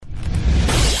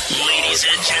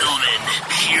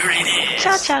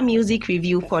Cha-Cha Music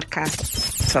Review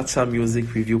Podcast. Cha-Cha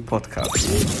Music Review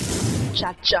Podcast.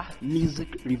 Cha-Cha Music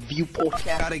Review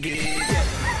Podcast.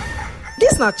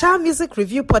 This now Cha Music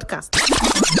Review Podcast.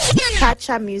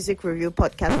 Cha-Cha Music Review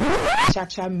Podcast.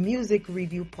 Cha-Cha Music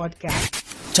Review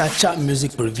Podcast. Cha-Cha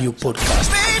Music Review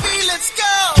Podcast. Baby, let's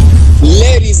go!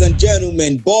 Ladies and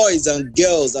gentlemen, boys and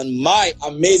girls, and my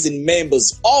amazing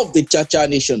members of the Cha-Cha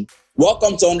Nation,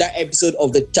 welcome to another episode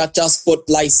of the Cha-Cha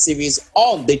Spotlight series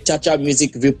on the Cha-Cha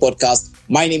Music Review Podcast.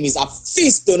 My name is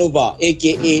Afis Tonova,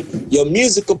 aka your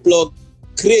musical plug,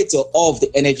 creator of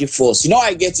the Energy Force. You know,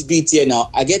 I get to do it here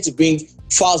now. I get to bring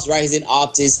fast rising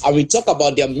artists and we talk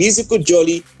about their musical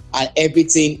journey and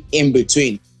everything in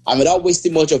between. And without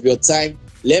wasting much of your time,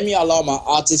 let me allow my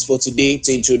artist for today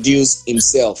to introduce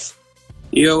himself.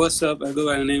 Yo, what's up? I go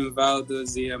by the name Val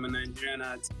Dozie. I'm a Nigerian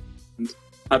artist.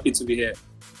 Happy to be here.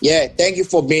 Yeah, thank you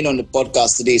for being on the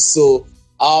podcast today. So,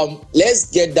 let's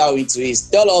get down into it.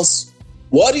 Tell us,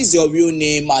 what is your real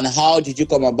name and how did you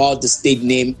come about the stage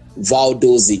name Val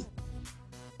Dozie?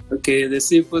 Okay, the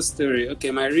simple story.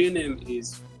 Okay, my real name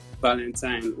is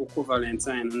Valentine, Oko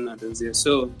Valentine Nnadozie.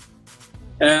 So,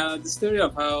 the story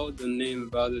of how the name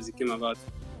Val Dozie came about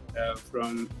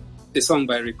from a song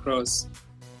by Rick Ross.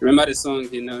 Remember the song,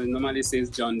 it normally says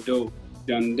John Doe.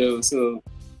 So,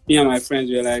 me and my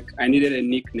friends were like, I needed a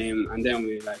nickname, and then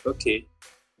we were like, okay,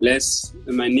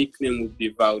 my nickname would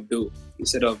be Valdo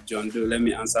instead of John Doe. Let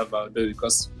me answer Valdo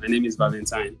because my name is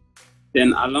Valentine.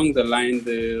 Then along the line,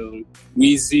 the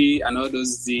Weezy and all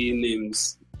those Z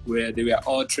names they were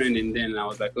all trending then. And I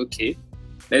was like, okay,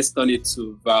 let's turn it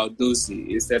to Valdozie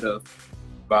instead of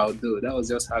Valdo. That was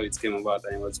just how it came about,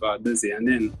 and it was Valdozie. And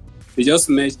then we just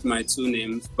merged my two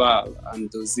names, Val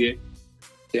and Dozie,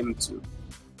 came to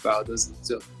Valdozie.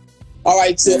 So, all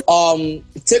right, so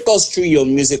take us through your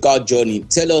musical journey.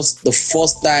 Tell us the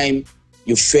first time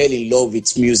you fell in love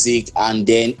with music, and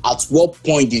then at what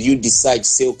point did you decide to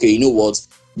say, okay, you know what,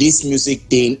 this music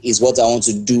thing is what I want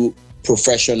to do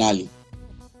professionally?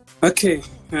 Okay,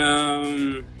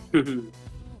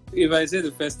 if I say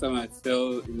the first time I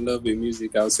fell in love with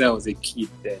music, I would say I was a kid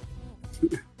then.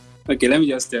 Okay, let me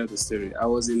just tell the story. I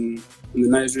was in the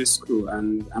nursery school,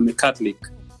 and I'm a Catholic.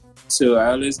 So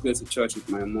I always go to church with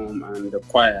my mom and the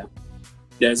choir.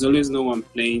 There's always no one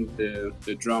playing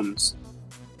the drums.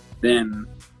 Then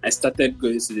I started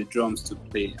going to the drums to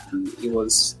play, and it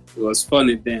was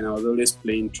funny then. I was always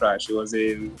playing trash. It was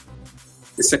a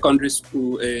secondary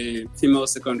school, a female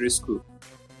secondary school,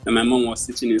 and my mom was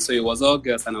teaching it. So it was all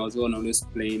girls, and I was the one always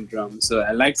playing drums. So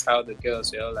I liked how the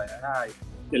girls were all like,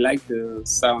 they liked the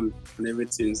sound and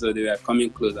everything. So they were coming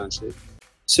close and shit.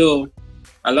 So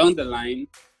along the line,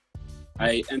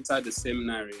 I entered the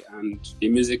seminary and the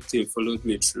music team followed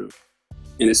me through.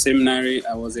 In the seminary,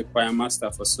 I was a choir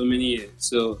master for so many years.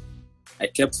 So I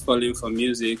kept falling for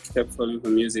music.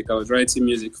 I was writing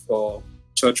music for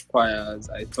church choirs.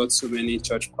 I taught so many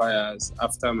church choirs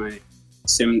after my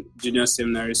junior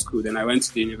seminary school. Then I went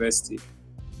to the university.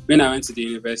 When I went to the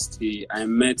university, I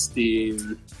met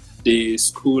the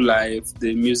school life,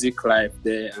 the music life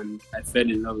there, and I fell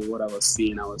in love with what I was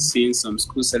seeing. I was seeing some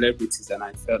school celebrities and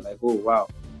I felt like, oh wow,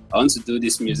 I want to do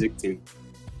this music thing.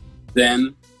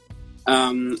 Then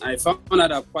I found out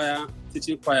that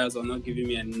teaching choirs were not giving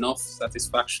me enough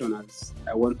satisfaction as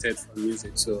I wanted from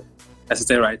music. So I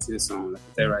started writing songs.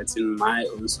 I started writing my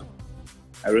own song.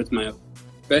 I wrote my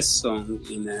first song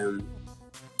in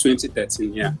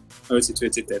 2013, I wrote it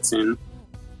 2013.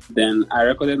 Then I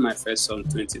recorded my first song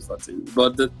 2014.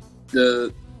 But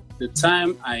the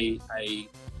time I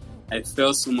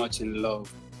fell so much in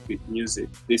love with music,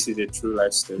 this is a true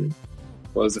life story,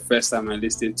 was the first time I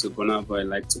listened to Burna Boy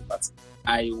Like to Party.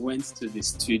 I went to the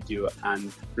studio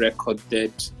and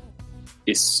recorded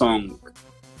a song,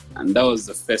 and that was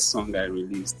the first song I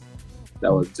released.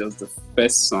 That was just the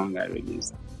first song I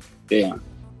released. Damn.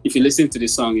 If you listen to the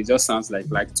song, it just sounds like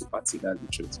to Party, that's the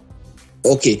truth.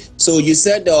 Okay, so you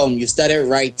said you started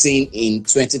writing in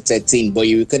 2013, but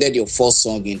you recorded your first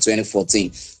song in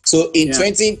 2014. So in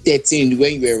 2013,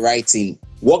 when you were writing,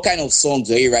 what kind of songs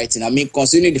were you writing? I mean,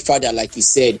 considering the fact that, like you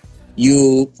said,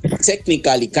 you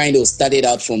technically kind of started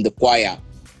out from the choir.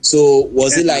 So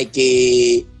was it like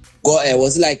a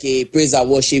praise and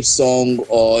worship song,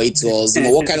 or it was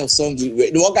what kind of songs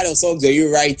were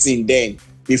you writing then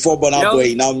before Burna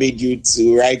Boy now made you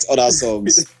to write other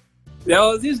songs? There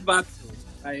was this battle.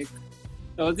 There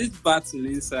was this battle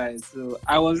inside. So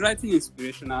I was writing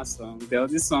inspirational songs. There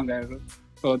was this song I wrote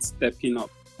called Stepping Up.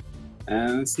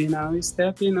 And see now we're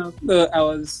stepping up. So I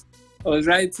was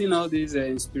writing all these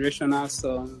inspirational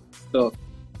stuff.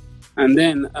 And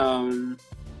then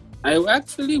I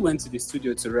actually went to the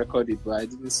studio to record it, but I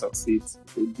didn't succeed.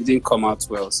 It didn't come out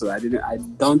well, so I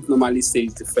don't normally say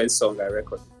it's the first song I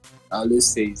recorded. I always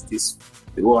say it's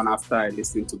the one after I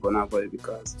listened to Burna Boy,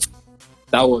 because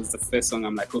that was the first song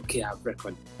I'm like, okay, I've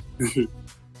recorded.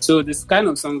 So this kind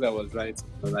of songs I was writing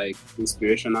were like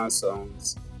inspirational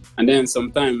songs. And then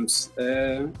sometimes,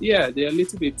 they're a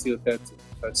little bit tilted to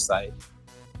the church side.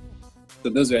 So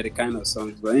those were the kind of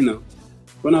songs. But,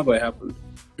 Burna Boy happened.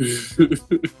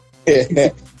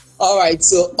 All right.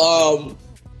 So,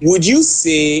 would you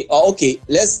say? Okay,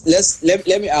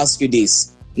 let me ask you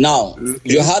this. Now,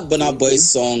 you heard Burna Boy's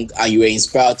song and you were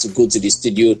inspired to go to the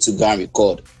studio to go and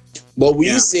record. But will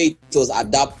you say it was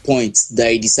at that point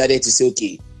that you decided to say,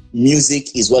 okay,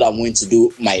 music is what I'm going to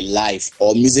do my life,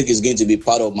 or music is going to be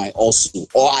part of my hustle?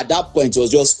 Or at that point, it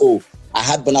was just, I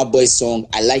had Burna Boy's song,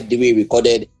 I like the way he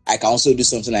recorded, I can also do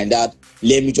something like that,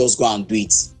 let me just go and do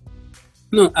it?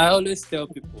 No, I always tell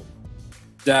people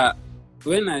that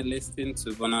when I listened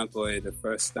to Burna Boy the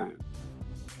first time,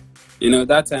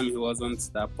 that time he wasn't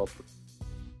that popular.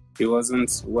 He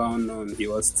wasn't well known. He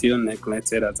was still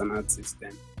neglected as an artist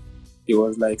then. He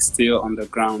was still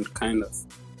underground kind of.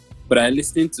 But I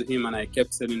listened to him and I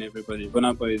kept telling everybody,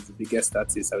 Burna Boy is the biggest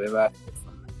artist I've ever heard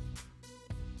from.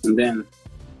 And then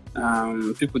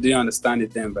people didn't understand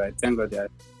it then, but I thank God that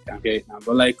I can hear it now.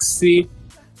 But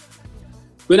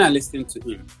when I listened to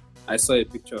him, I saw a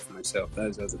picture of myself.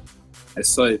 That's just it. I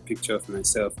saw a picture of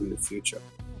myself in the future.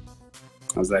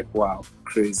 I was like, wow,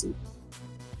 crazy.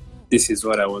 This is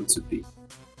what I want to be.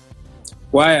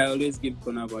 Why I always give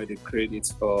Burna Boy the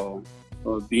credit for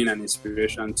being an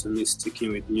inspiration to me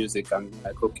sticking with music and being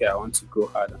like, okay, I want to go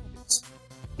hard on this,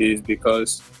 is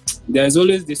because there's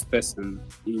always this person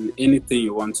in anything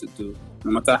you want to do,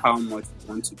 no matter how much you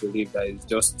want to believe that it's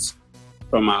just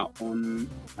from our own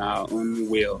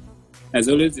will. There's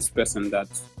always this person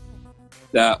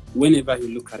that whenever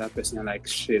you look at that person, you're like,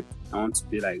 shit, I want to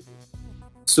be like this.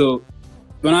 So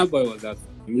Burna Boy was that.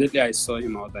 Immediately I saw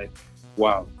him, I was like,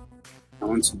 wow, I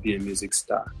want to be a music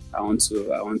star. I want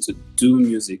to do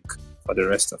music for the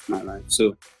rest of my life.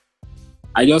 So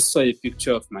I just saw a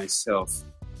picture of myself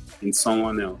in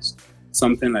someone else,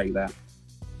 something like that.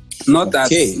 Not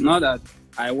that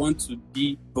I want to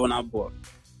be Burna Boy.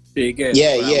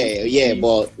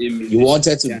 But you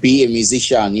wanted to be a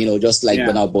musician, just like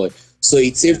Burna Boy. So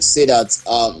it's safe to say that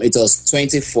it was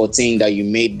 2014 that you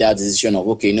made that decision of,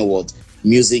 okay, you know what,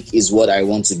 music is what I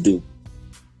want to do.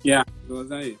 Yeah, it was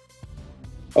that.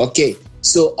 Okay,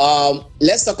 so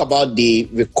let's talk about the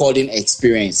recording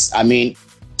experience. I mean,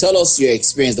 tell us your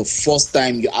experience the first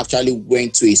time you actually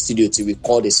went to a studio to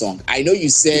record a song. I know you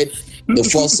said the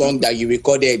first song that you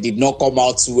recorded did not come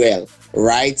out well,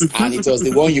 right? And it was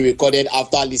the one you recorded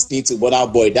after listening to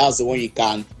Burna Boy. That's the one you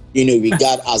can,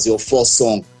 regard as your first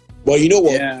song. But you know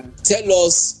what? Yeah. Tell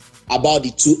us about the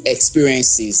two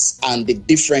experiences and the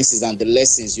differences and the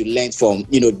lessons you learned from,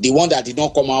 the one that did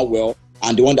not come out well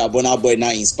and the one that Burna Boy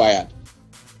now inspired.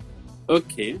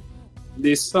 Okay.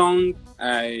 The song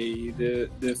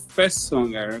the first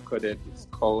song I recorded is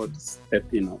called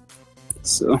Stepping Up.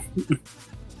 So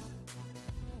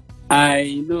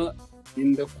I know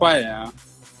in the choir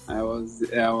I was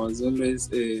always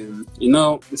the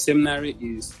seminary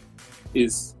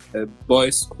is a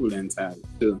boys' school entirely.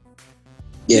 So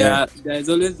there's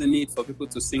always the need for people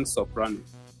to sing soprano.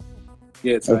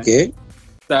 Yes, okay. Right?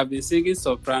 So I've been singing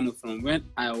soprano from when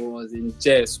I was in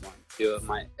JS1 till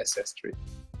my SS3.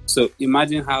 So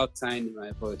imagine how tiny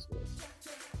my voice was.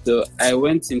 So I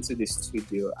went into the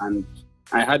studio and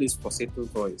I had this falsetto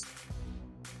voice.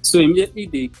 So immediately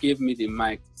they gave me the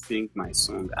mic to sing my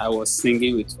song. I was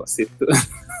singing with falsetto.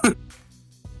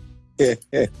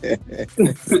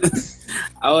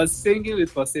 I was singing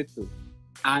with falsetto,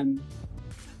 and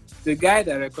the guy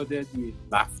that recorded me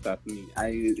laughed at me.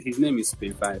 His name is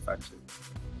Spin 5, actually.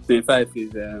 Spin 5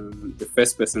 is the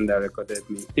first person that recorded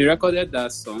me. He recorded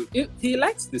that song. He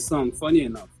likes the song, funny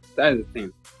enough. That is the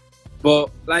thing.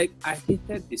 But, I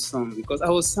hated the song because I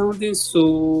was sounding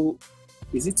so...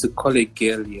 Is it to call it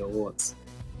girly or what?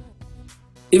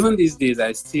 Even these days,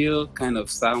 I still kind of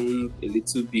sound a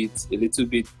little bit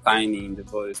tiny in the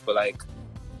voice. But,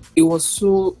 it was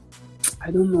so...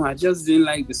 I don't know. I just didn't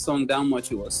like the song that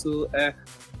much. It was so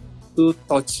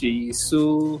touchy,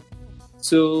 so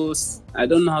I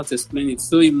don't know how to explain it.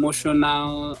 So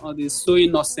emotional, all this, so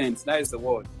innocent. That is the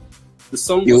word. The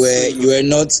song. You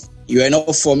were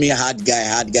not for me hard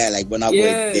guy like Burna Boy.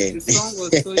 Yeah, the song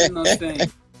was so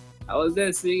innocent. I was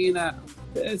there singing that.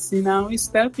 See now we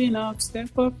stepping up,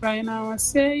 step up right now. I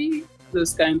say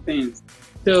those kind of things.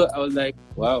 So I was like,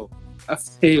 wow,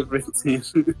 after everything.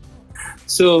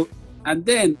 So. And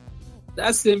then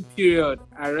that same period,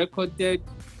 I recorded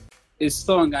a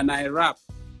song and I rapped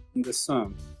in the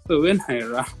song. So when I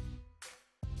rap,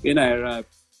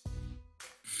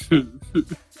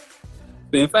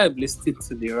 Ben 5 listened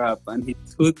to the rap and he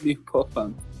told me,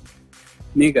 Papa,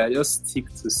 nigga, just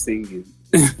stick to singing.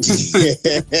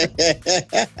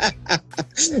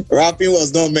 Rapping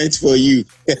was not meant for you.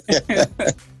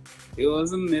 It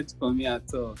wasn't meant for me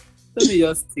at all. Let me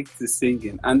just stick to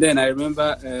singing. And then I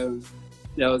remember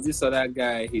there was this other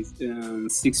guy, he's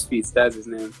 6 feet, that's his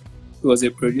name. He was a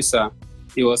producer.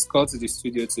 He was called to the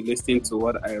studio to listen to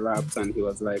what I rapped, and he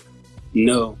was like,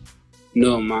 no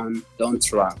man,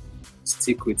 don't rap.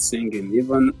 Stick with singing.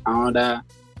 Even another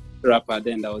rapper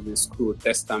then that was in school,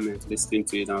 Testament, listening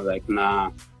to it, and I was like,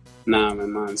 nah, my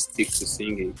man, stick to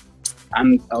singing.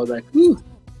 And I was like, ooh.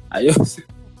 Yes,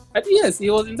 it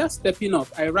was in that Stepping Up.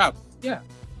 I rapped. Yeah.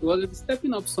 It was the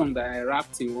Stepping Up song that I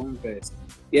rapped in one verse.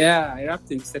 Yeah, I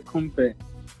rapped in the second verse.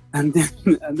 And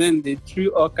then they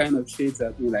threw all kind of shades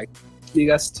at me like,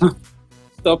 nigga,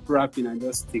 stop rapping and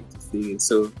just stick to singing.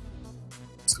 So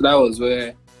that was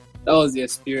the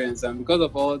experience. And because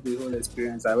of all the whole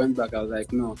experience, I went back, I was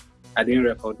like, no, I didn't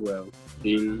record well.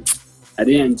 I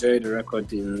didn't enjoy the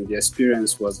recording. The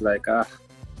experience was like,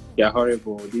 you're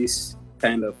horrible. This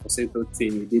kind of falsetto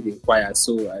thing you did in choir.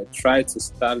 So I tried to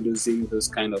start losing those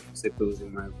kind of falsettos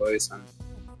in my voice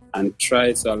and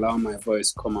try to allow my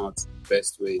voice come out the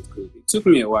best way it could. It took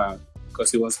me a while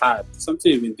because it was hard.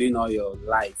 Something you've been doing all your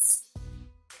life.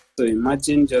 So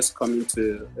imagine just coming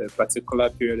to a particular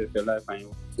period of your life and you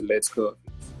want to let go of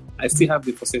it. I still have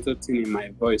the falsetto thing in my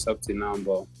voice up to now,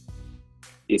 but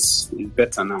it's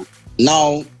better now.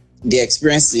 Now, the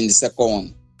experience in the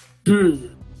second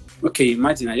one. Okay,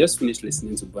 imagine I just finished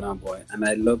listening to Burna Boy and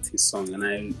I loved his song, and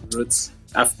I wrote,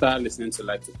 after listening to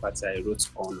Like to Party, I wrote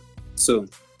On. So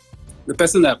the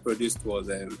person that produced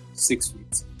was 6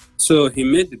 feet. So he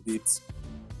made the beat,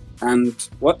 and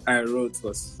what I wrote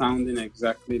was sounding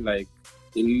exactly like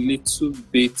a little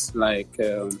bit like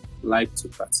Like to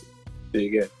Party. There you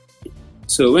get.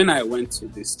 So when I went to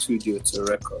the studio to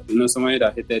record, somebody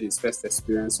that hated his first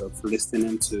experience of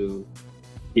listening to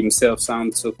himself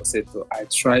sound so falsetto, I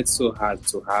tried so hard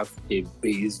to have a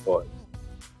bass voice.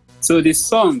 So the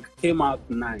song came out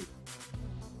nice,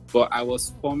 but I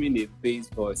was forming a bass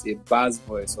voice, a bass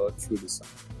voice all through the song.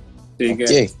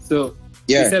 So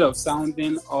instead of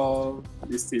sounding all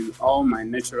my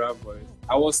natural voice,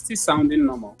 I was still sounding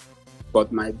normal,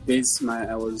 but my bass,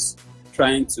 I was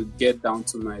trying to get down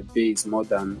to my bass more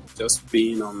than just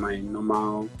being on my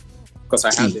normal, because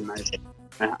I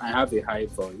have a high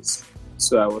voice.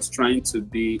 So I was trying to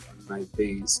be on my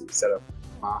bass instead of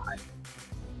my high.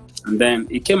 And then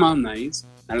it came out nice.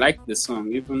 I liked the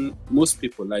song. Even most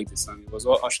people liked the song. It was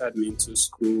what ushered me into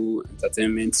school,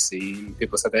 entertainment scene.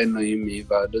 People started knowing me,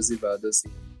 Valdosi.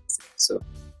 So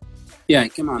yeah,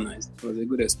 it came out nice. It was a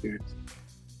good experience.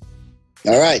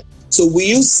 All right. So will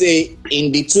you say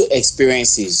in the two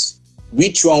experiences,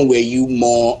 which one were you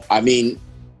more? I mean,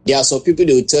 there are some people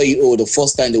that will tell you, the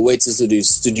first time they went into the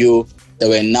studio, they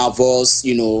were nervous,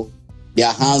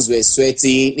 their hands were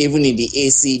sweating, even in the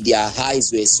AC, their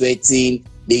eyes were sweating.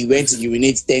 They went to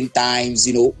urinate 10 times.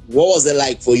 What was it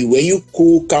like for you? Were you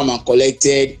cool, calm, and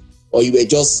collected, or you were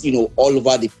just, all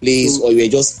over the place, or you were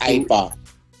just hyper?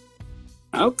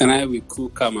 How can I be cool,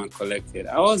 calm, and collected?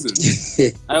 I wasn't.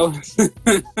 I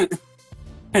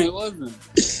wasn't.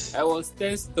 I was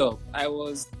tensed up. I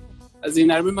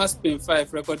remember Spin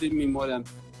 5 recording me more than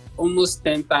almost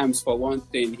 10 times for one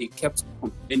thing. He kept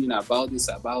complaining about this,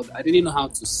 I didn't know how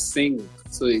to sing,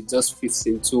 so it just fits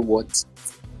into what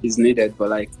is needed.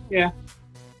 But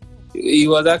it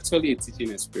was actually a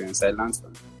teaching experience. I learned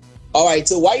from it. All right,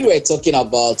 so while you were talking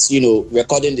about,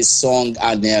 recording the song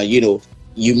and,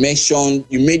 you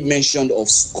made mention of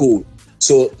school.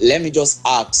 So let me just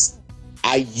ask,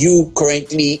 are you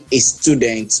currently a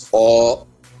student, or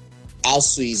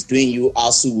ASU is doing you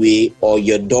ASU way, or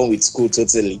you're done with school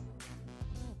totally?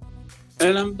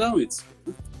 And I'm done with school.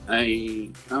 I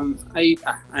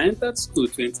entered school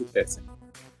 2013.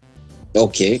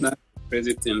 Okay. That's a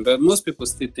crazy thing, but most people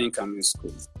still think I'm in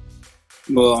school.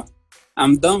 But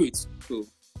I'm done with school,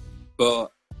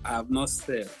 but I've not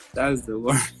served. That's the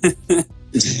word.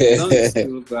 I'm done with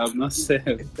school, but I've not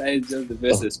served. That is just the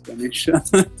best explanation.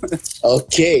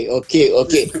 Okay. All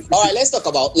right, let's talk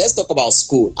about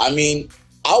school. I mean,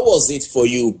 how was it for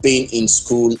you being in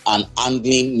school and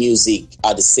handling music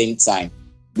at the same time?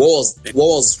 What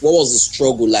was the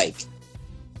struggle like?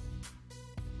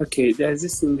 Okay, there's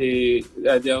this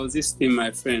there was this thing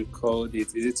my friend called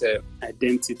it. Is it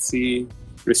identity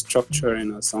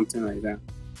restructuring or something like that?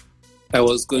 I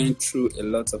was going through a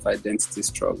lot of identity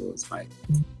struggles. Like,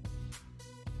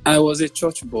 I was a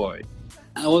church boy.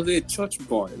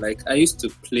 Like, I used to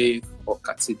play for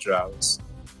cathedrals.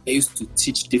 I used to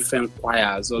teach different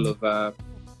choirs all over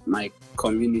my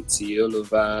community, all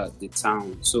over the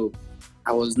town. So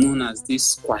I was known as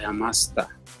this choir master.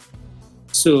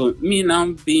 So me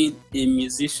now being a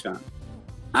musician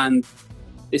and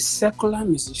a secular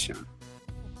musician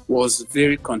was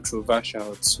very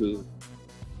controversial to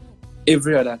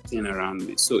every other thing around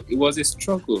me. So it was a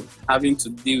struggle having to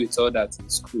deal with all that in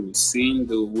school, seeing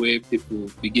the way people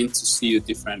begin to see you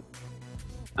different.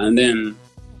 And then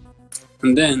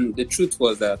the truth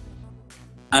was that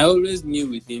I always knew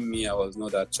within me I was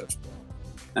not that church boy.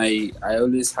 I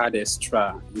always had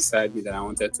extra inside me that I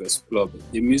wanted to explore.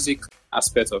 But the music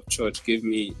aspect of church gave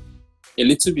me a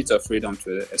little bit of freedom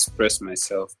to express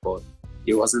myself, but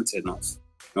it wasn't enough.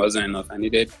 I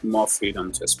needed more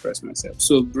freedom to express myself.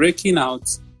 So breaking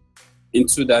out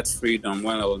into that freedom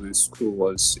while I was in school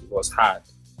was hard.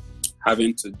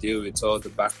 Having to deal with all the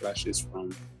backlashes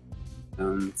from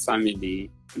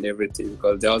family and everything.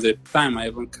 Because there was a time I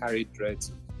even carried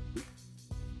dreads.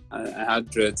 I had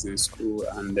dreads in school,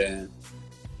 and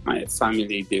my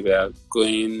family, they were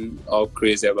going all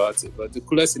crazy about it. But the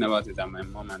coolest thing about it is that my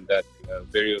mom and dad were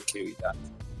very okay with that.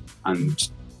 And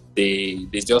they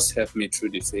just helped me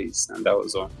through the phase, and that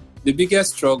was all.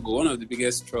 One of the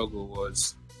biggest struggle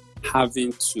was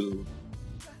having to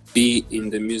be in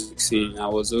the music scene. I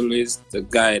was always the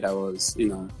guy that was,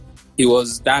 he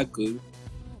was that good.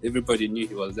 Everybody knew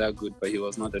he was that good, but he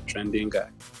was not a trending guy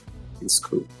in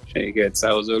school. So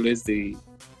I was always the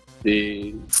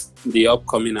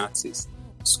upcoming artist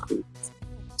in school.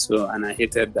 So, and I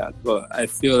hated that. But I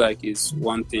feel like it's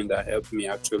one thing that helped me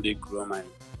actually grow my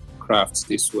craft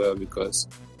this well, because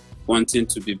wanting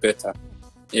to be better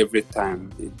every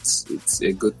time, it's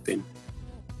a good thing.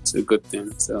 It's a good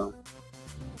thing. So,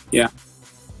 yeah.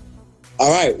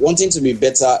 All right. Wanting to be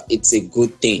better, it's a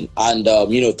good thing. And,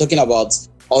 talking about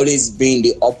always being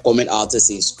the upcoming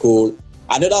artist in school,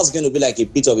 I know that's going to be like a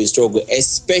bit of a struggle,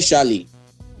 especially,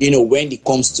 when it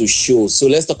comes to shows. So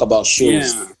let's talk about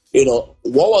shows. Yeah.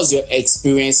 What was your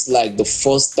experience like the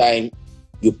first time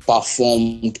you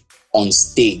performed on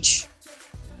stage?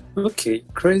 Okay,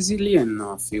 crazily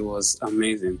enough, it was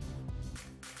amazing.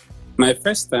 My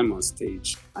first time on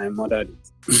stage, I murdered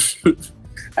it.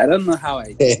 I don't know how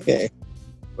I did it,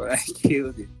 but I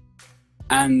killed it.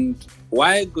 And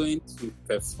while going to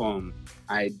perform,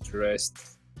 I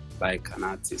dressed like an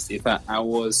artist. In fact, I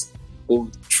was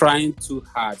trying too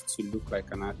hard to look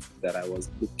like an artist that I was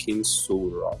looking so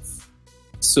rough.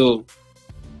 So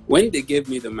when they gave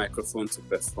me the microphone to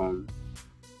perform,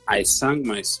 I sang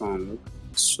my song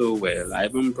so well. I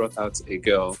even brought out a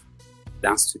girl,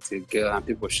 danced with a girl, and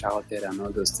people shouted and all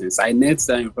those things. I knelt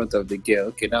down in front of the girl.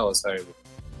 Okay, that was horrible.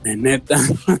 I knelt down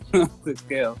in front of the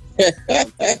girl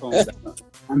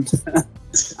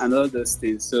and all those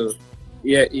things. So,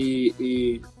 yeah,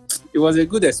 it was a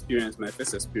good experience. My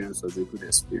first experience was a good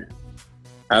experience.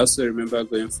 I also remember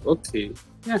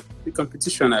the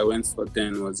competition I went for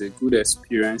then was a good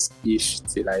experience-ish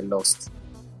till I lost.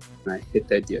 And I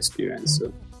hated the experience.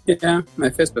 So, yeah, my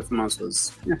first performance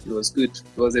was good. It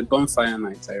was a bonfire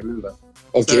night, I remember.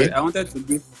 Okay. So I wanted to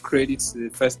give credit to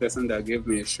the first person that gave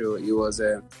me a show. It was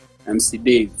MC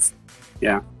Dave.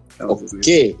 Yeah. That was his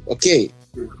name. Okay.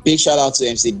 Big shout out to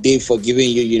MC Dave for giving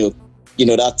you,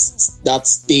 that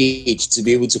stage to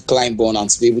be able to climb on and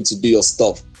to be able to do your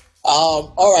stuff.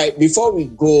 All right. Before we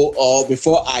go,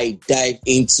 before I dive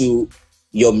into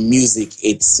your music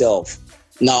itself,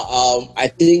 now, I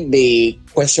think the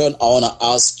question I want to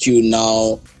ask you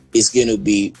now is going to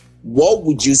be, what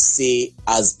would you say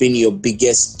has been your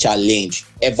biggest challenge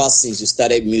ever since you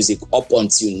started music up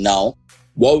until now?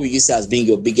 What would you say has been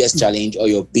your biggest challenge or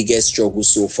your biggest struggle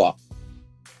so far?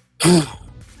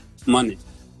 Money.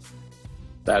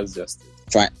 That's just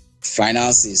it.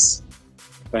 Finances.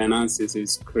 Finances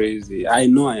is crazy. I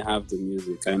know I have the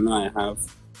music. I know I have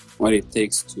what it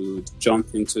takes to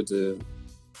jump into the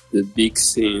big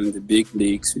scene, the big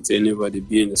leagues with anybody,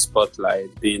 be in the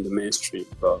spotlight, be in the mainstream.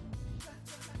 But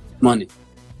money.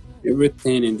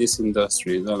 Everything in this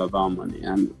industry is all about money.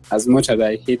 And as much as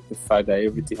I hate the fact that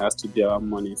everything has to be about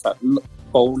money, in fact,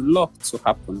 for luck to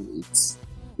happen, it's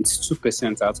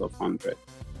 2% out of 100.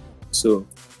 So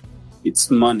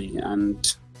it's money,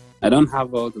 and I don't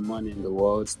have all the money in the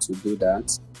world to do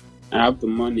that. I have the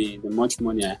money, the much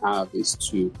money I have is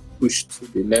to push to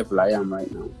the level I am right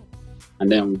now.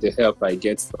 And then with the help I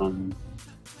get from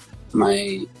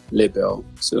my label.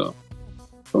 So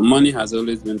money has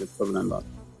always been the problem, but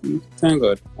Thank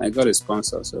God, I got a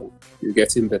sponsor, so it's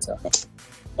getting better.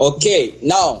 Okay,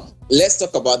 now let's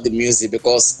talk about the music,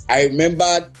 because I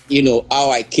remember,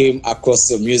 how I came across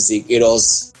the music. It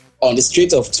was on the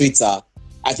street of Twitter.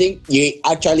 I think you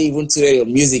actually even tweeted your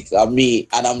music at me,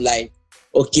 and I'm like,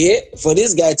 okay, for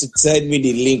this guy to send me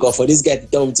the link, or for this guy to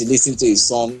tell me to listen to his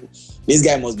song, this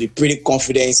guy must be pretty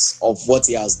confident of what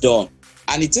he has done.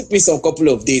 And it took me some couple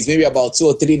of days, maybe about 2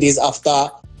 or 3 days after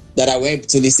that, I went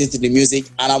to listen to the music.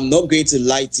 And I'm not going to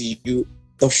lie to you,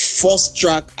 the first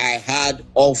track I had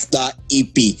of that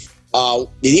EP, the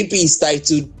EP is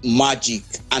titled Magic.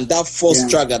 And that first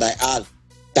track that I had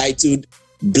titled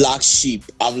Black Sheep,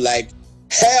 I'm like,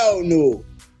 hell no.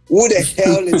 Who the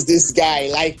hell is this guy?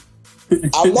 Like,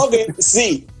 I'm not going to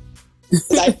see.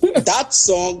 Like, that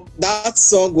song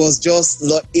was just,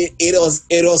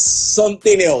 it was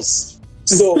something else.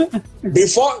 So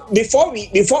before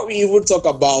we talk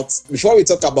about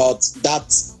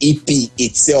that EP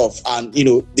itself, and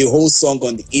the whole song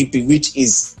on the EP, which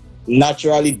is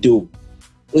naturally dope,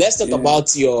 let's talk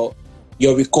about your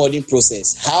recording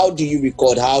process. How do you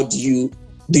record? How do you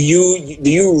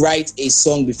write a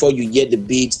song before you hear the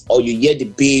beat, or you hear the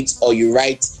beat, or you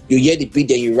hear the beat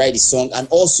then you write the song? And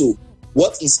also,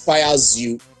 what inspires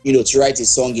you, to write a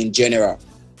song in general?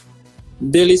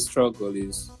 Daily struggle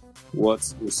is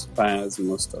what inspires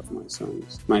most of my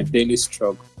songs. My daily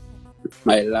struggle,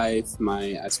 my life,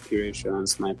 my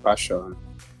aspirations, my passion,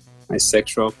 my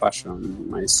sexual passion,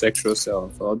 my sexual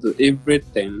self,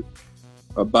 everything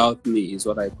about me is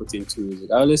what I put into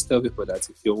music. I always tell people that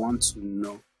if you want to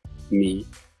know me,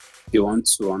 if you want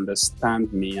to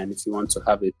understand me, and if you want to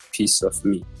have a piece of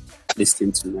me,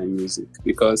 listen to my music,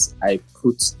 because I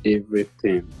put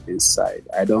everything inside.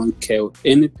 I don't care.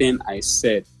 Anything I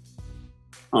said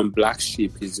on Black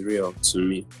Sheep is real to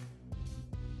me.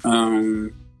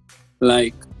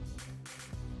 Like,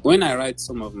 when I write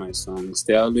some of my songs,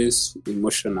 they're always too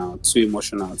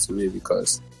emotional to me,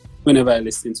 because whenever I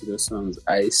listen to those songs,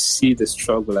 I see the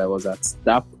struggle I was at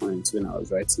that point when I was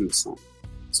writing the song.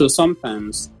 So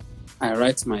sometimes I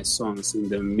write my songs in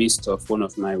the midst of one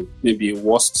of my maybe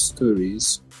worst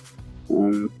stories,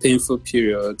 painful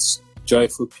periods,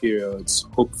 joyful periods,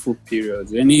 hopeful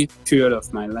periods, any period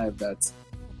of my life that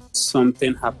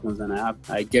something happens and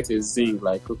I get a zing,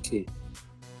 like, okay,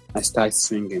 I start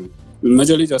singing. It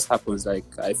majorly just happens, like,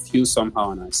 I feel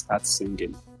somehow and I start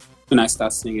singing. When I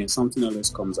start singing, something always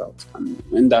comes out. And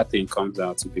when that thing comes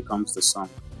out, it becomes the song.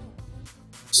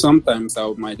 Sometimes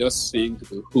I might just sing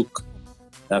the hook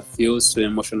that feels so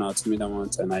emotional to me that one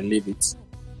time, I leave it.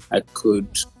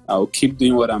 I'll keep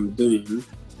doing what I'm doing.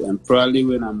 And probably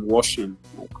when I'm washing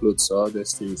my clothes or all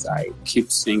those things, I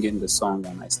keep singing the song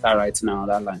and I start writing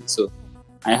another line. So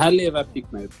I hardly ever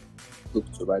pick my book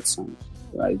to write songs.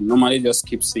 I normally just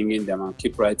keep singing them and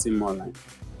keep writing more lines.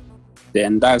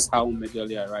 Then that's how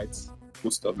majorly I write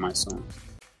most of my songs.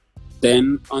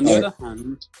 Then on the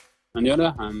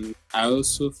other hand, I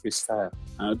also freestyle.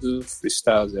 I do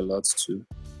freestyles a lot too.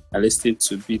 I listen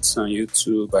to beats on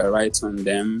YouTube, I write on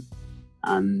them,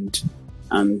 and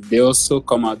they also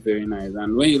come out very nice.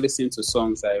 And when you listen to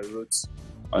songs I wrote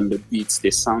on the beats,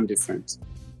 they sound different.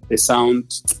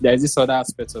 There's this other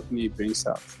aspect of me it brings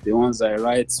out. The ones I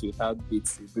write without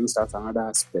beats, it brings out another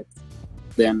aspect.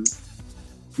 Then,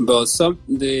 but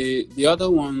the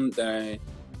other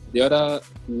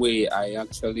way I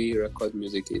actually record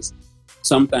music is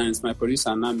sometimes my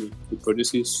producer Nami, he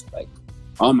produces, like,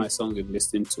 all my songs you've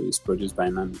listened to is produced by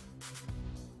Nami.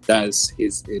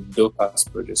 He's a dope-ass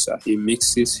producer. He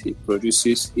mixes, he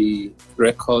produces, he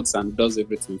records and does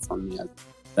everything for me.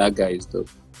 That guy is dope.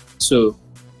 So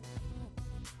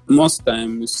most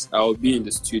times I'll be in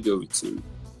the studio with him.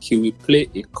 He will play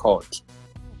a chord.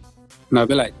 And I'll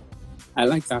be like, I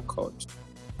like that chord.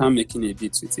 I'm making a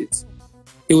beat with it.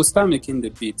 He will start making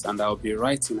the beat and I'll be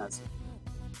writing as it.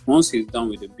 Once he's done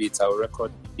with the beat, I'll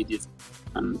record immediately.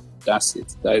 And that's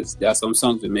it. There are some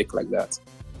songs we make like that.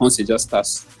 Once he just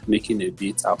starts making a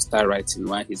beat, I'll start writing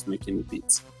while he's making the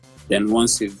beat. Then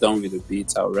once he's done with the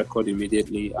beat, I'll record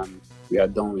immediately and we are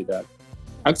done with that.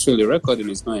 Actually, recording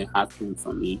is not a hard thing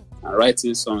for me. And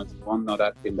writing songs is one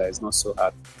other thing that is not so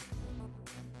hard.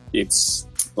 It's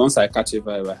once I catch a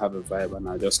vibe, I have a vibe and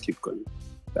I just keep going.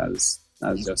 That's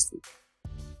just it.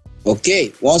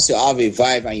 Okay, once you have a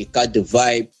vibe and you catch the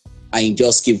vibe and you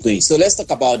just keep going. So let's talk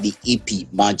about the EP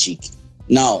Magic.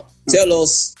 Now, tell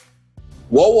us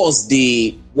what was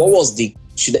the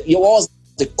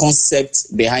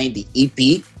concept behind the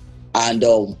EP, and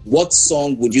what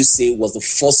song would you say was the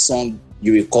first song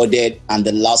you recorded and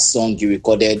the last song you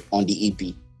recorded on the EP?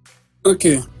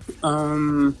 Okay,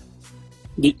 the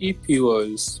EP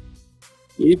was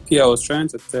EP, I was trying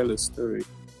to tell a story.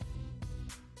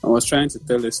 I was trying to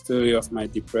tell a story of my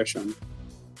depression.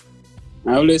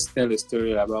 I always tell a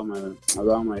story about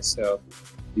myself.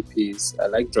 EPs. I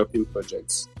like dropping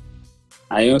projects.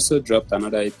 I also dropped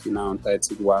another EP now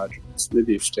entitled Wild Dreams.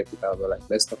 Maybe you should check it out, but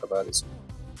let's talk about this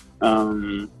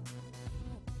one.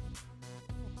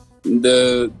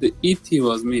 The EP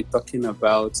was me talking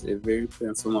about a very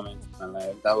painful moment in my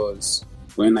life. That was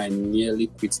when I nearly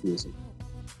quit music.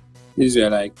 These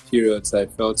were periods I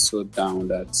felt so down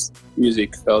that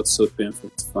music felt so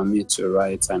painful for me to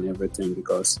write and everything,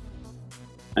 because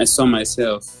I saw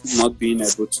myself not being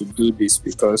able to do this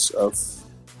because of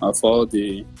all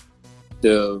the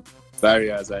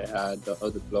barriers I had, all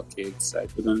the blockades. I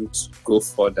couldn't go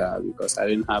further because I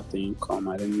didn't have the income,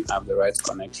 I didn't have the right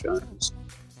connections.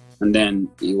 And then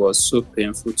it was so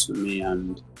painful to me,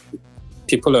 and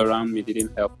people around me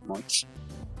didn't help much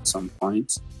at some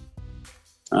point.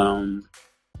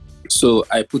 So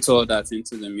I put all that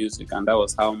into the music, and that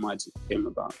was how Magic came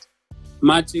about.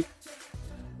 Magic,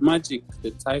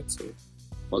 the title,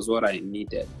 was what I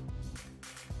needed.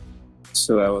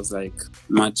 So I was like,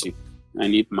 magic, I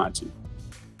need magic.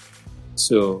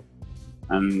 So,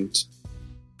 and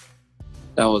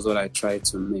that was what I tried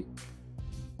to make.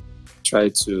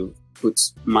 Tried to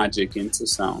put magic into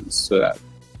sounds so that,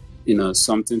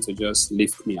 something to just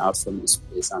lift me out from this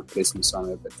place and place me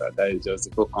somewhere better. That is just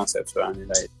the whole concept around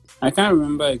it. I can't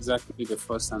remember exactly the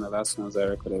first and the last ones I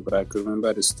recorded, but I could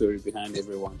remember the story behind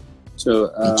everyone. So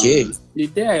the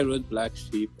day I wrote Black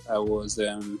Sheep, I was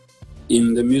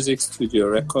in the music studio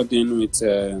recording with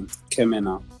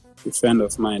Kemena, a friend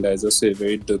of mine that is also a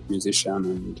very dope musician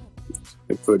and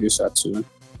a producer too.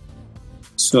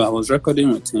 So I was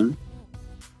recording with him,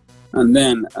 and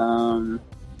then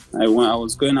I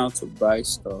was going out to buy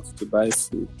stuff, to buy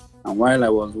food, and while I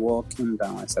was walking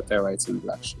down, I started writing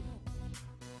Black Sheep.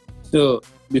 So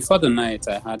before the night,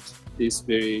 I had this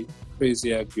very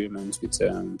crazy agreement with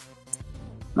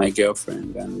my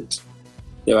girlfriend, and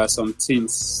there were some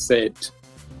things said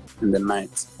in the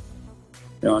night.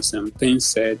 There were some things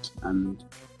said, and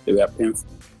they were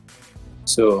painful.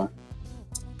 So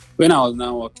when I was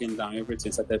now walking down,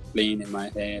 everything started playing in my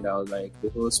head. I was like, the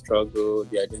whole struggle,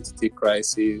 the identity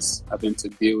crisis, having to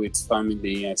deal with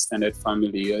family, extended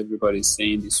family, everybody's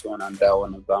saying this one and that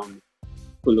one about me.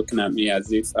 People looking at me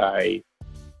as if I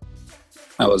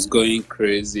was going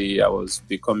crazy, I was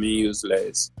becoming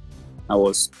useless. I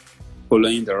was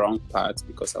following the wrong path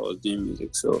because I was doing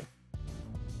music. So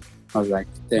I was like,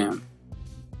 damn,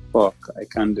 fuck, I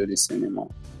can't do this anymore.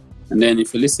 And then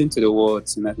if you listen to the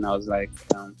words in that, and I was like,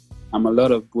 I'm a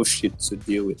lot of bullshit to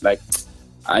deal with.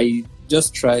 I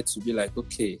just tried to be like,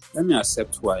 okay, let me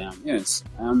accept who I am. Yes,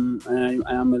 I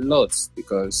am a lot,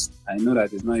 because I know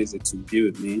that it's not easy to be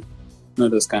with me,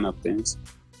 those kind of things.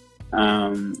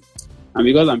 And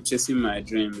because I'm chasing my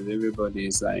dreams, everybody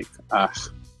is like,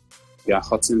 you are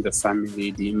hurting the family,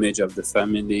 the image of the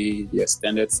family, the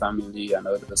extended family, and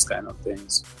all those kind of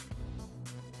things.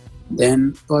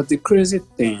 Then, but the crazy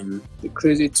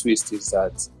twist is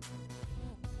that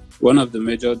one of the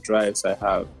major drives I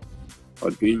have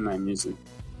for doing my music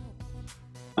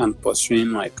and pursuing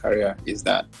my career is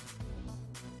that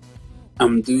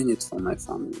I'm doing it for my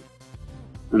family.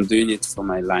 I'm doing it for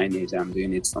my lineage. I'm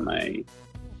doing it for my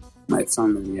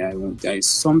family. There is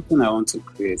something I want to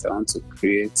create. I want to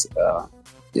create a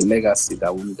legacy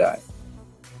that won't die.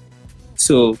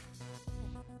 So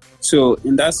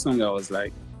in that song, I was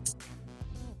like,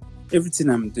 everything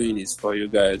I'm doing is for you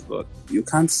guys, but you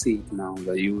can't see it now,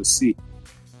 but you will see.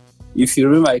 If you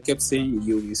remember, I kept saying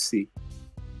you will see.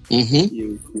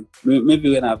 Mm-hmm.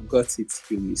 Maybe when I've got it,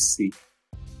 you will see.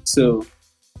 So,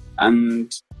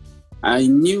 and I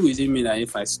knew within me that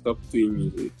if I stopped doing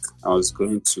music, I was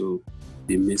going to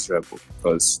be miserable,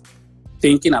 because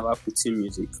thinking about putting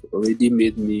music already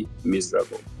made me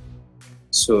miserable.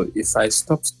 So if I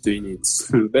stopped doing it,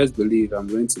 best believe I'm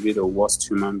going to be the worst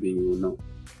human being you know.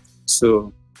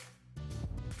 So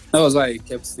that was why I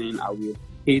kept saying I will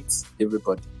hate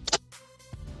everybody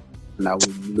and I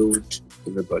will load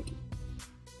everybody.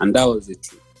 And that was the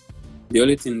truth. The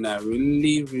only thing that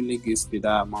really, really gives me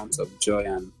that amount of joy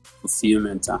and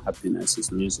fulfillment and happiness is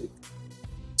music.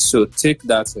 So take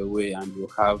that away and you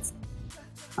have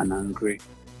an angry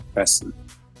person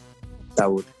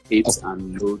that would hate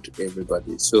and load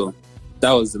everybody. So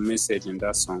that was the message in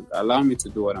that song. Allow me to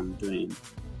do what I'm doing.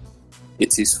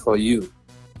 It is for you,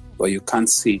 but you can't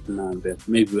see it now, but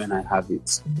maybe when I have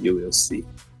it, you will see.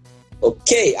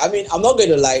 Okay, I mean, I'm not going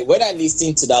to lie. When I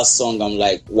listen to that song, I'm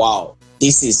like, wow,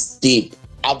 this is deep.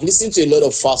 I've listened to a lot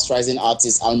of fast rising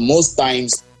artists, and most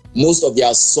times most of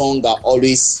their songs are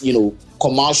always,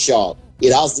 commercial.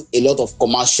 It has a lot of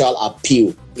commercial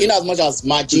appeal. In as much as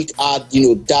Magic had,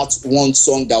 that one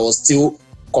song that was still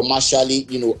commercially,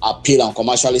 appeal and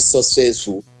commercially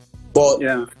successful. But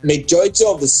majority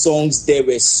of the songs, there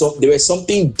were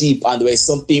something deep and there was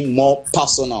something more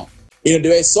personal. There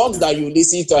were songs that you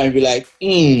listen to and be like,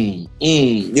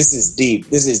 this is deep.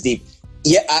 This is deep.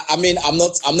 Yeah, I'm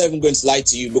not even going to lie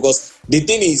to you, because the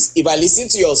thing is, if I listen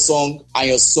to your song and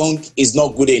your song is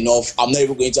not good enough, I'm not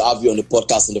even going to have you on the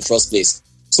podcast in the first place.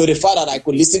 So the fact that I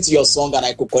could listen to your song and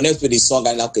I could connect with the song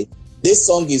and okay, this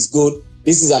song is good,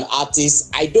 this is an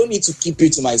artist, I don't need to keep you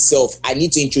to myself. I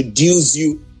need to introduce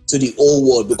you to the whole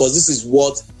world, because this is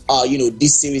what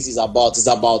this series is about. It's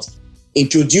about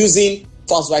introducing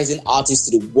fast rising artists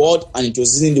to the world and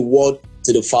introducing the world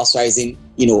to the fast rising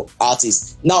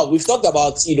artists. Now we've talked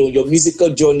about your musical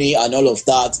journey and all of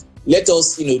that. Let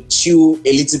us chill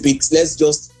a little bit. Let's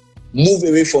just move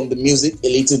away from the music a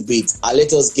little bit and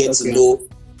let us get to know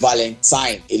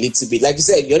Valentine a little bit. Like you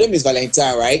said, your name is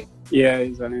Valentine, right? Yeah,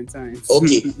 it's Valentine.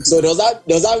 Okay. So does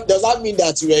that mean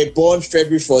that you were born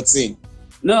February 14?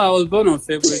 No, I was born on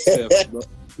February 12th. I was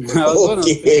born on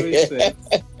February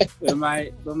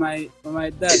 12th. But my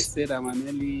dad said I'm an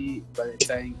early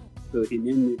Valentine, so he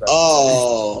named me Valentine.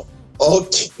 Oh,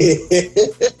 okay.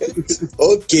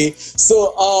 Okay.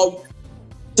 So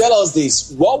tell us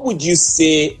this. What would you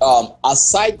say,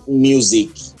 aside music,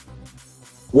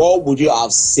 what would you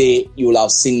have said you would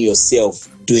have seen yourself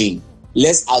doing?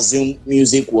 Let's assume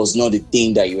music was not the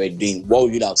thing that you were doing. What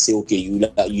would you have said, okay, you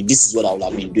this is what I would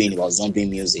have been doing if I was not doing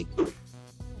music?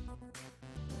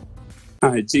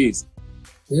 Jeez.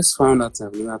 I just found out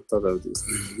I've never thought of this.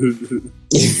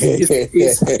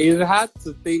 It's hard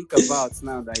to think about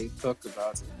now that you talk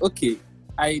about it. Okay,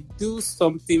 I do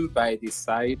something by the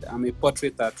side. I'm a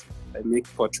portrait artist. I make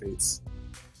portraits.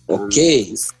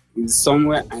 Okay. It's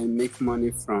somewhere I make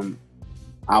money from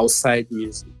outside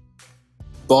music.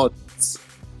 But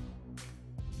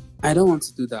I don't want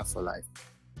to do that for life.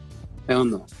 Hell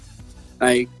no.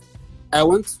 Like, I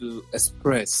want to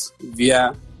express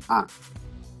via art.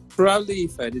 Probably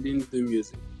if I didn't do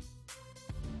music,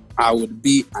 I would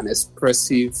be an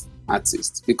expressive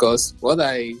artist, because what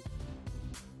I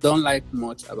don't like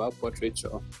much about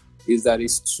portraiture is that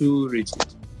it's too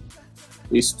rigid.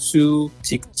 It's too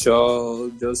picture,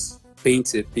 just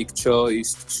paint a picture.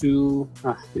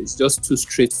 It's just too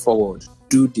straightforward.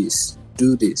 Do this.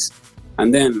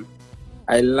 And then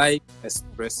I like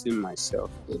expressing myself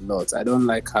a lot. I don't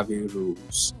like having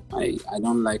rules. I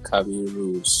don't like having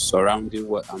rules surrounding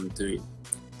what I'm doing.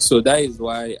 So that is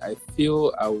why I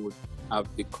feel I would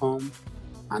have become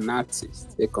an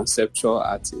artist, a conceptual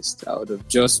artist. I would have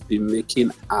just been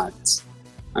making art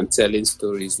and telling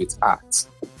stories with art.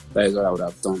 That is what I would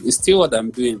have done. It's still what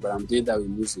I'm doing, but I'm doing that with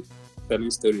music.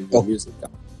 Telling stories with music.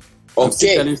 I'm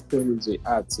still telling stories with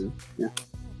art too. Yeah.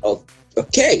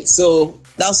 Okay, so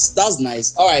that's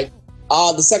nice. All right.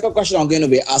 The second question I'm going to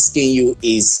be asking you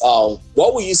is,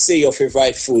 what would you say your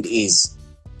favorite food is?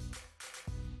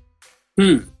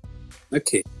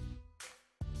 Okay.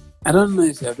 I don't know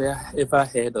if you've ever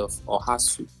heard of Oha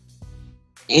soup.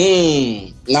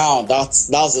 Now that's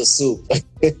a soup.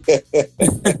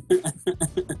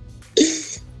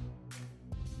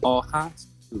 Oha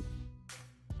soup.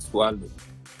 Swallow.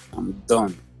 I'm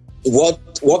done.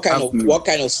 What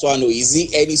kind of swallow? Is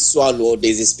it any swallow or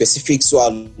there's a specific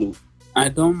swallow? I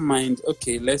don't mind.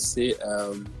 Okay, let's say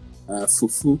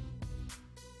fufu.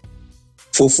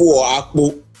 Fufu or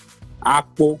akpu?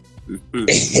 Akpu.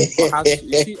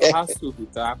 Oha soup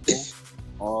with akpu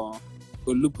or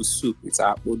olubu soup with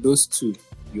akpu. Those two,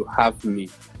 you have me.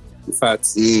 In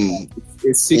fact, it's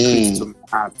a secret to my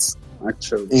heart,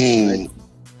 actually.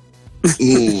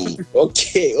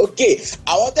 Okay.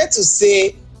 I wanted to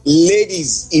say,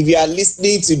 ladies, if you are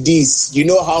listening to this, you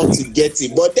know how to get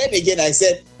it. But then again, I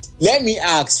said, let me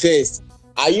ask first,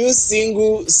 are you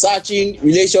single, searching,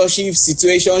 relationship,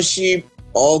 situationship,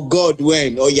 or God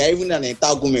when? Or you're even an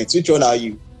entanglement? Which one are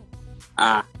you?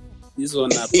 This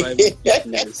one are private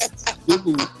business.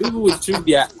 People will treat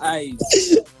their eyes.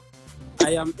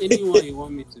 I am anyone you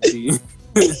want me to be.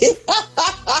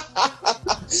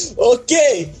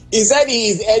 Okay, he said he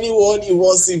is anyone he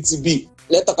wants him to be.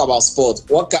 Let's talk about sport.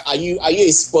 Are you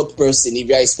a sport person? If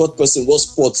you are a sport person, what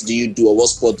sport do you do, or what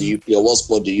sport do you play, or what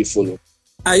sport do you follow?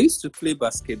 I used to play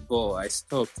basketball. I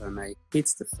stopped, and I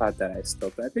hate the fact that I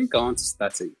stopped. I think I want to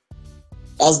start it.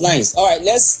 That's nice. All right,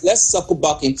 let's circle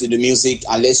back into the music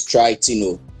and let's try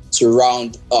to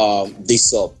round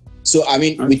this up. So I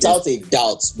mean, without a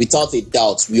doubt,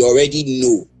 we already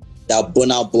know that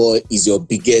Burna Boy is your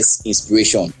biggest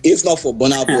inspiration. If not for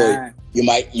Burna Boy, you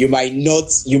might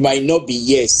not be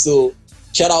here. So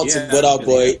shout out to Burna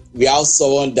Boy. We have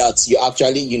someone that you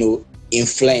actually,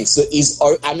 influence. So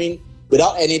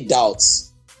without any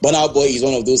doubts, Burna Boy is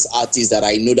one of those artists that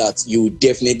I know that you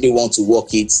definitely want to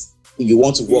work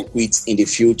with in the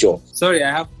future. Sorry,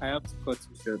 I have to cut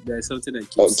you short. There's something I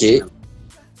keep saying.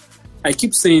 I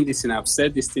keep saying this, and I've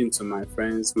said this thing to my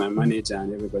friends, my manager,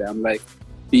 and everybody. I'm like,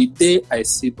 the day I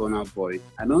see Burna Boy,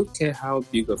 I don't care how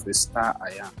big of a star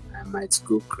I am, I might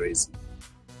go crazy.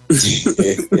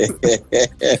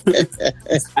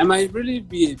 I might really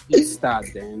be a big star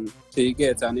then, so you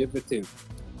get and everything.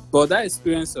 But that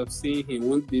experience of seeing him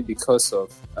won't be because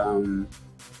of I'm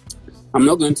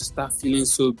not going to start feeling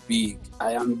so big.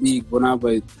 I am big, Burna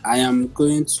Boy. I am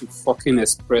going to fucking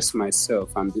express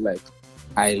myself and be like,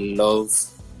 I love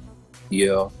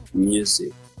your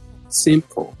music.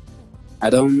 Simple. I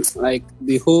don't like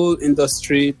the whole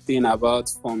industry thing about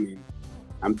forming.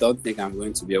 I don't think I'm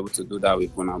going to be able to do that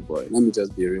with Burna Boy. Let me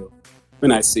just be real.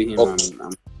 When I see him,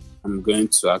 I'm going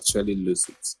to actually lose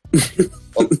it.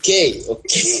 Okay.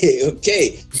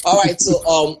 All right.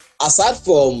 So, aside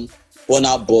from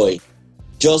Burna Boy,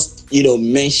 just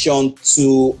mention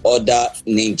 2 other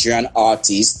Nigerian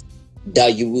artists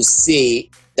that you will say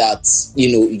that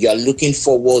you are looking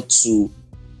forward to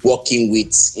working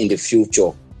with in the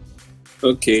future.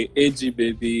 Okay, AG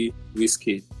Baby,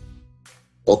 Wizkid.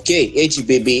 Okay, AG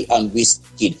Baby and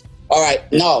Wizkid. All right,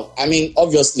 now,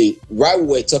 obviously, right when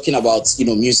we're talking about,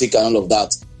 music and all of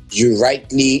that, you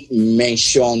rightly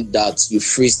mentioned that you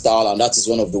freestyle, and that is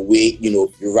one of the way,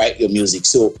 you write your music.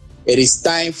 So it is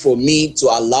time for me to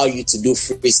allow you to do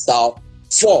freestyle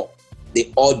for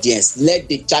the audience. Let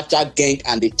the Cha-Cha gang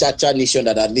and the Cha-Cha nation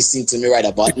that are listening to me right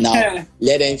about now,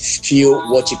 let them feel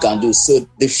what you can do. So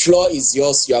the floor is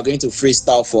yours. You are going to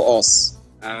freestyle for us.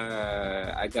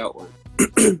 I got one.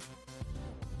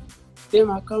 Then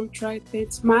I come try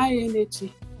taste my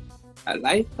energy. I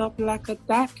light up like a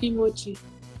dark emoji.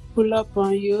 Pull up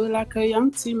on you like a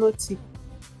young Timothy.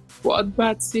 What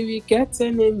bad see we get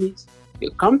enemies?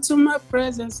 You come to my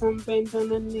presence and bend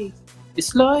on a knee.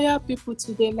 It's loyal people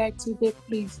today like to they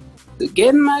please. To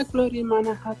get my glory, man,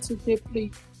 I had to they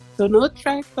please. So no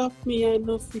try stop me, I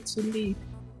know fit to lead.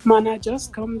 Man, I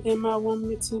just come them, I want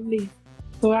me to leave.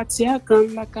 So I tear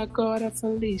ground like I got off a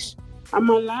leash. I'm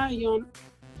a lion,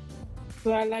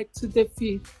 so I like to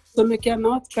defeat. So make you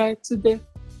not try to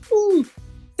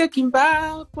taking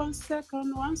back 1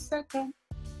 second.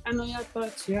 I know you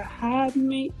thought you had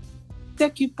me.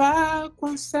 Take you back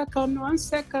 1 second.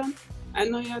 I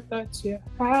know you thought you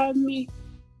had me.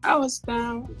 I was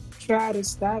down, try to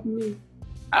stop me.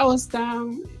 I was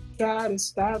down, try to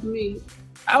stop me.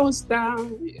 I was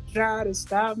down, try to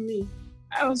stop me.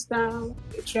 I was down,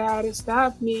 try to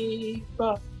stop me.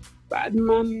 But bad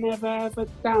man never ever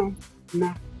down.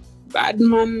 Nah, bad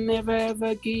man never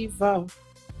ever give up.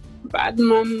 Bad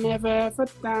man never ever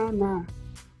down. Nah,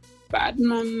 bad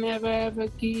man never ever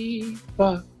give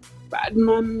up. Bad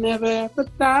man never ever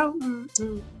down.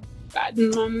 Bad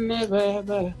man never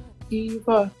ever give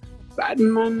up. Bad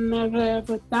man never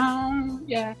ever down.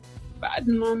 Yeah, bad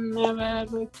man never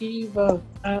ever give up.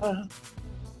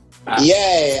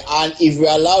 Yeah, and if we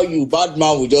allow you, bad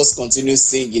man will just continue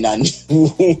singing and we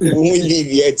won't leave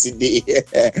here today.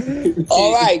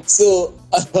 All right, so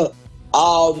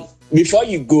before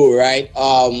you go, right?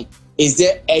 Is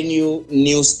there any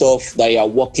new stuff that you are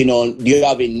working on? Do you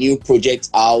have a new project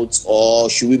out, or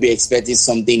should we be expecting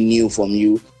something new from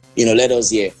you? Let us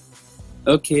hear.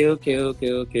 Okay.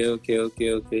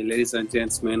 Ladies and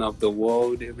gentlemen of the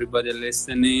world, everybody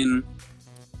listening,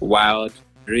 Wild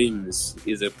Dreams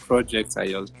is a project I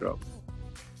just dropped.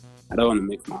 I don't want to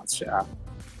make mouth share,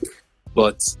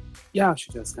 but yeah, you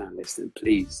should just go and listen,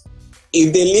 please.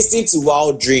 If they listen to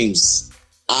Wild Dreams,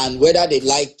 and whether they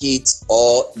like it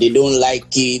or they don't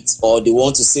like it, or they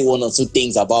want to say 1 or 2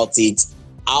 things about it,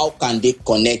 how can they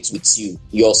connect with you?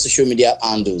 Your social media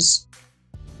handles.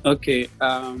 Okay,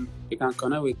 you can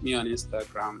connect with me on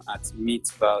Instagram at Meet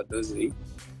Valdozi.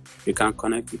 You can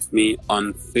connect with me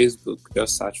on Facebook.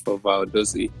 Just search for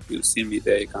Valdozi. You'll see me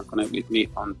there. You can connect with me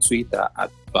on Twitter at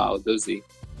Valdozi.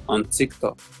 On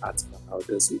TikTok at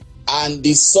Valdozi. And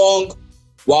the song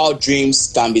Wild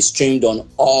Dreams can be streamed on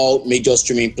all major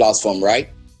streaming platforms,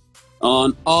 right?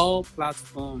 On all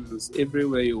platforms,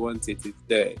 everywhere you want it, it's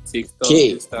there. TikTok,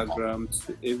 Instagram,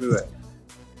 everywhere.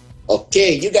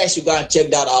 Okay, you guys should go and check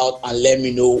that out and let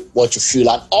me know what you feel.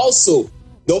 And also,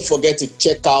 don't forget to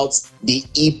check out the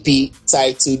EP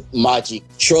titled Magic.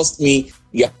 Trust me,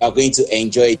 you are going to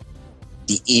enjoy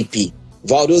the EP.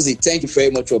 Valdozi, thank you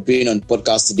very much for being on the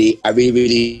podcast today. I really,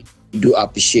 really do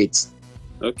appreciate.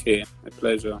 Okay, my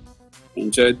pleasure.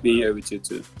 Enjoyed being here with you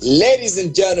too. Ladies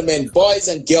and gentlemen, boys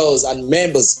and girls, and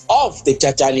members of the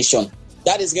Cha Cha Nation,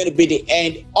 that is going to be the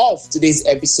end of today's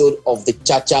episode of the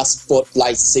Cha Cha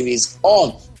Spotlight series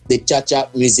on the Cha Cha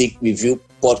Music Review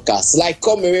Podcast. Like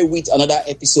come away with another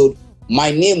episode,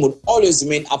 my name would always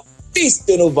remain Afeez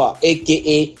Tonova,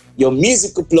 aka your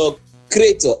musical plug,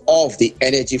 creator of the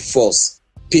Energy Force.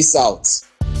 Peace out.